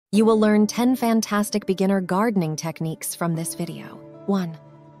You will learn 10 fantastic beginner gardening techniques from this video. 1.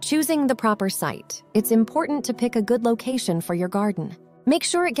 Choosing the proper site. It's important to pick a good location for your garden. Make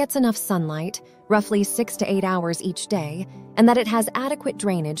sure it gets enough sunlight, roughly 6 to 8 hours each day, and that it has adequate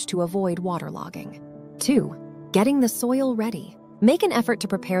drainage to avoid waterlogging. 2. Getting the soil ready. Make an effort to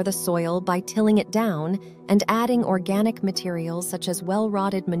prepare the soil by tilling it down and adding organic materials such as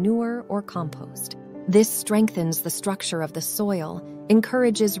well-rotted manure or compost. This strengthens the structure of the soil,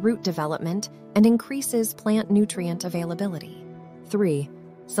 encourages root development, and increases plant nutrient availability. 3.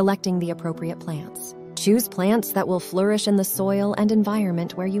 Selecting the appropriate plants. Choose plants that will flourish in the soil and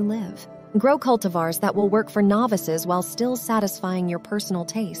environment where you live. Grow cultivars that will work for novices while still satisfying your personal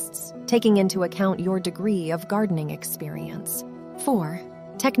tastes, taking into account your degree of gardening experience. 4.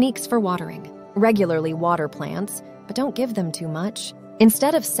 Techniques for watering. Regularly water plants, but don't give them too much.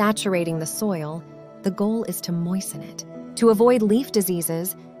 Instead of saturating the soil, the goal is to moisten it. To avoid leaf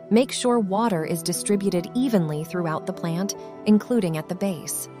diseases, make sure water is distributed evenly throughout the plant, including at the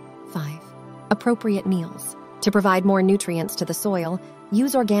base. 5. Appropriate meals. To provide more nutrients to the soil,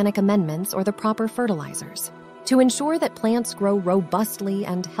 use organic amendments or the proper fertilizers. To ensure that plants grow robustly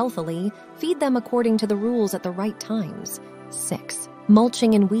and healthily, feed them according to the rules at the right times. 6.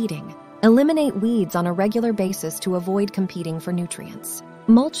 Mulching and weeding. Eliminate weeds on a regular basis to avoid competing for nutrients.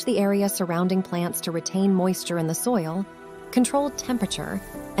 Mulch the area surrounding plants to retain moisture in the soil, control temperature,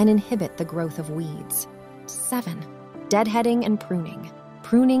 and inhibit the growth of weeds. 7. Deadheading and pruning.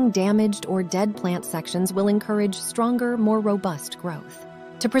 Pruning damaged or dead plant sections will encourage stronger, more robust growth.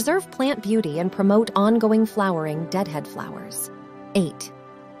 To preserve plant beauty and promote ongoing flowering, deadhead flowers. 8.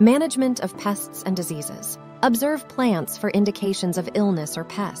 Management of pests and diseases. Observe plants for indications of illness or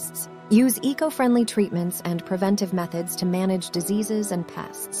pests. Use eco-friendly treatments and preventive methods to manage diseases and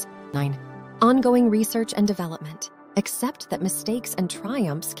pests. 9. Ongoing research and development. Accept that mistakes and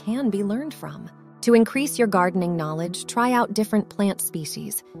triumphs can be learned from. To increase your gardening knowledge, try out different plant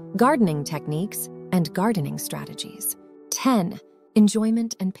species, gardening techniques, and gardening strategies. 10.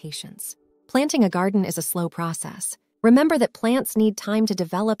 Enjoyment and patience. Planting a garden is a slow process. Remember that plants need time to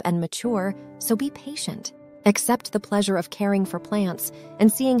develop and mature, so be patient. Accept the pleasure of caring for plants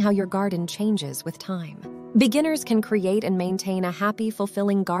and seeing how your garden changes with time. Beginners can create and maintain a happy,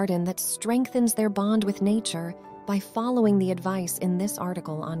 fulfilling garden that strengthens their bond with nature by following the advice in this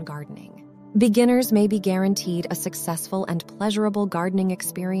article on gardening. Beginners may be guaranteed a successful and pleasurable gardening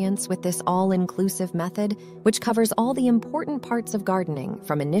experience with this all-inclusive method, which covers all the important parts of gardening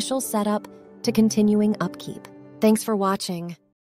from initial setup to continuing upkeep. Thanks for watching.